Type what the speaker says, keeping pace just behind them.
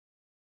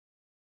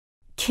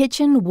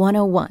Kitchen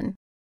 101.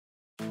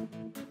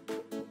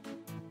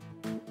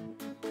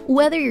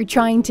 Whether you're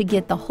trying to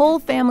get the whole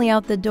family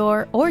out the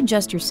door or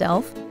just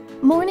yourself,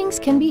 mornings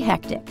can be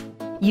hectic.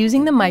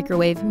 Using the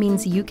microwave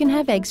means you can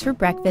have eggs for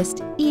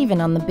breakfast even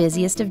on the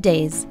busiest of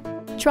days.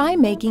 Try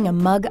making a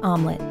mug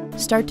omelet.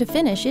 Start to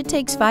finish, it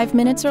takes 5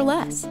 minutes or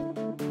less.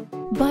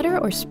 Butter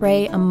or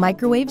spray a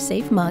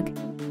microwave-safe mug.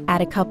 Add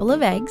a couple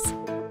of eggs,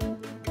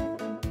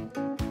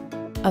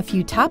 a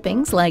few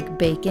toppings like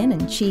bacon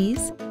and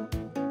cheese,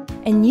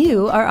 and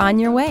you are on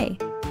your way.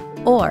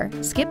 Or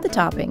skip the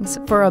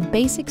toppings for a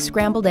basic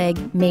scrambled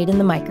egg made in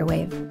the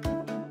microwave.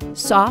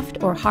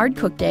 Soft or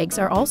hard-cooked eggs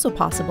are also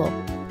possible.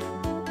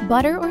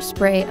 Butter or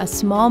spray a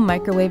small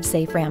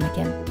microwave-safe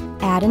ramekin.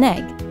 Add an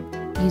egg.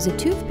 Use a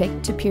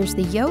toothpick to pierce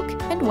the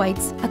yolk and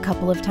whites a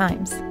couple of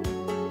times.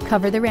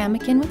 Cover the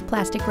ramekin with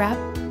plastic wrap,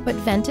 but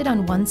vent it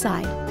on one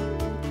side.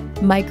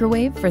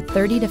 Microwave for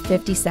 30 to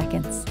 50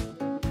 seconds.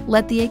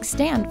 Let the egg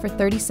stand for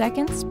 30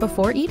 seconds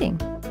before eating.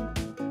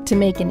 To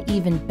make an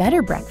even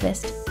better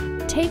breakfast,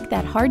 take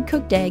that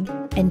hard-cooked egg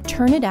and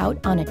turn it out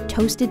on a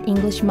toasted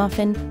English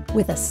muffin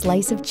with a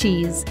slice of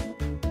cheese.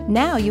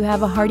 Now you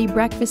have a hearty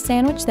breakfast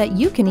sandwich that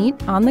you can eat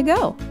on the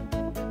go.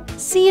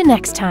 See you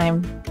next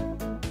time.